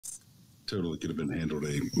totally could have been handled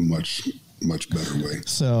a much better way.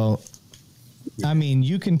 So, I mean,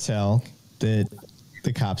 you can tell that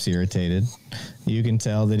the cop's irritated. You can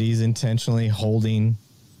tell that he's intentionally holding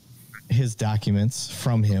his documents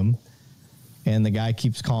from him, and the guy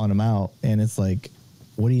keeps calling him out, and it's like,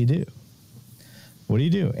 what do you do? What do you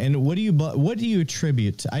do? And what do you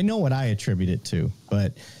attribute to? I know what I attribute it to,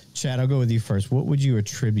 but Chad, I'll go with you first. What would you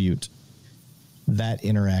attribute that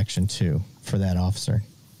interaction to for that officer?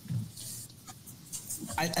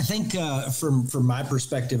 I think from my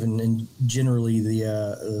perspective, and generally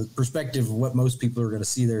the perspective of what most people are going to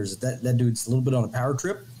see there, is that dude's a little bit on a power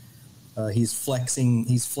trip. He's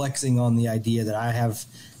flexing on the idea that I have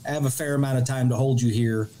a fair amount of time to hold you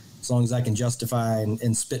here, as long as I can justify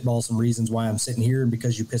and spitball some reasons why I'm sitting here, and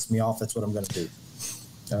because you pissed me off, that's what I'm going to do.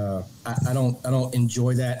 I don't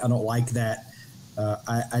enjoy that. I don't like that.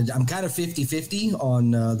 I'm kind of 50-50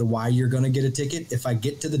 on the why you're going to get a ticket. If I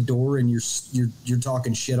get to the door and you're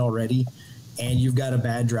talking shit already, and you've got a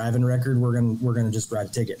bad driving record, we're gonna just write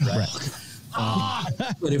a ticket, right?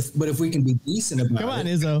 But if we can be decent about it, come on,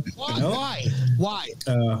 Izzo.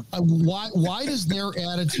 Why does their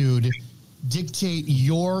attitude dictate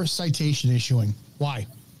your citation issuing? Why?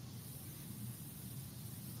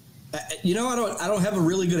 I don't have a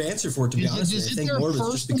really good answer for it, to be honest. Is it their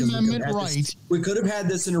First Amendment right? We could have had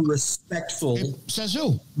this in a respectful says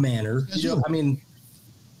who? manner. I mean,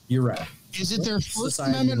 you're right. Is it their First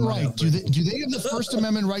Amendment right? Do they have the First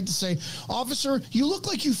Amendment right to say, officer, you look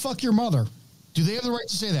like you fuck your mother? Do they have the right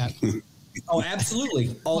to say that? Oh,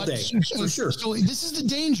 absolutely. All day. For sure. So this is the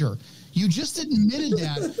danger. You just admitted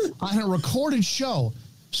that on a recorded show.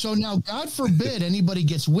 So now, God forbid anybody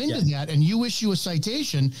gets wind of that and you issue a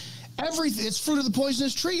citation. Everything, it's fruit of the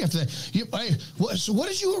poisonous tree after that. So what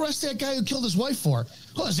did you arrest that guy who killed his wife for?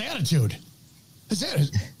 Well, his attitude.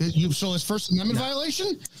 So his First Amendment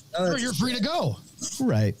violation? Or you're free to go.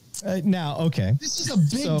 Right. Now, okay. This is a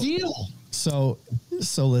big deal. So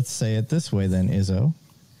let's say it this way then, Izzo.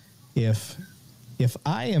 If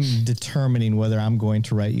I am determining whether I'm going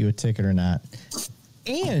to write you a ticket or not,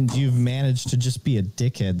 and you've managed to just be a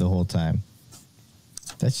dickhead the whole time,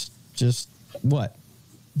 that's just what?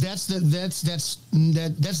 That's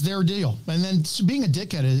their deal. And then being a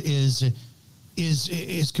dickhead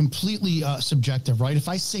is completely subjective, right? If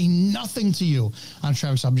I say nothing to you on a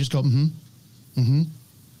traffic stop, just go,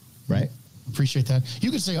 right? Appreciate that. You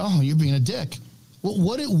could say, oh, you're being a dick. Well,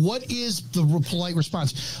 what is the polite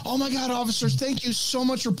response? Oh my God, officers, thank you so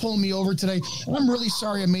much for pulling me over today. I'm really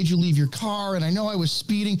sorry I made you leave your car, and I know I was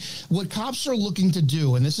speeding. What cops are looking to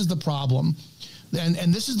do, and this is the problem,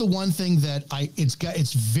 and this is the one thing that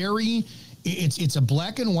it's a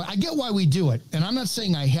black and white. I get why we do it, and I'm not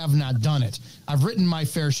saying I have not done it. I've written my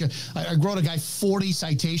fair share. I wrote a guy 40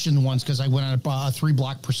 citations once because I went on a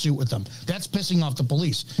 3-block pursuit with them. That's pissing off the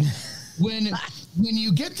police. When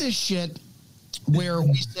you get this shit where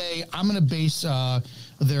we say, I'm going to base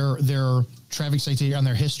their traffic citation on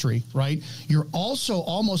their history, right? You're also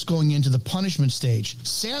almost going into the punishment stage.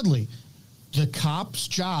 Sadly, the cop's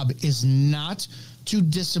job is not to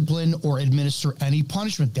discipline or administer any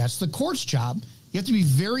punishment. That's the court's job. You have to be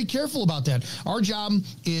very careful about that. Our job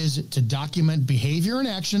is to document behavior and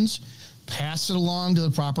actions, pass it along to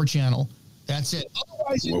the proper channel. That's it.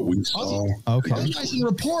 Otherwise, in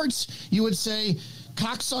reports, you would say,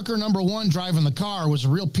 cocksucker number 1 driving the car was a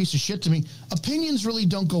real piece of shit to me. Opinions really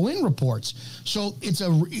don't go in reports. So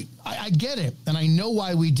I get it, and I know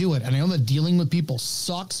why we do it, and I know that dealing with people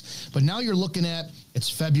sucks, but now you're looking at, it's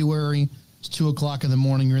February, it's 2 o'clock in the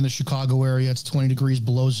morning, you're in the Chicago area, it's 20 degrees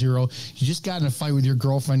below zero, you just got in a fight with your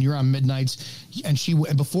girlfriend, you're on midnights, and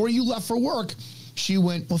before you left for work, she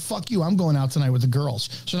went, well, fuck you, I'm going out tonight with the girls.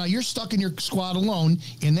 So now you're stuck in your squad alone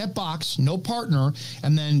in that box, no partner,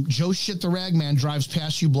 and then Joe Shit the Ragman drives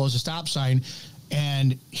past you, blows a stop sign,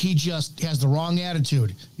 and he just has the wrong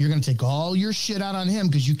attitude. You're going to take all your shit out on him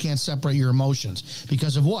because you can't separate your emotions.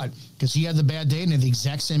 Because of what? Because he had the bad day and had the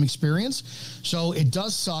exact same experience. So it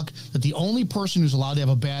does suck that the only person who's allowed to have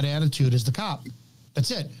a bad attitude is the cop.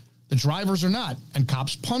 That's it. The drivers are not, and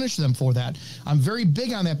cops punish them for that. I'm very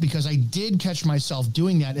big on that because I did catch myself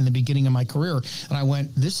doing that in the beginning of my career, and I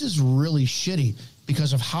went, this is really shitty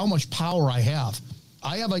because of how much power I have.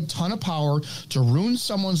 I have a ton of power to ruin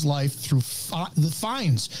someone's life through the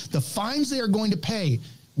fines they are going to pay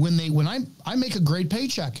when I make a great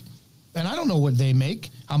paycheck, and I don't know what they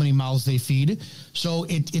make, how many mouths they feed. So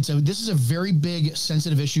this is a very big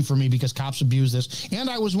sensitive issue for me because cops abuse this, and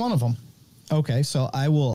I was one of them. Okay, so I will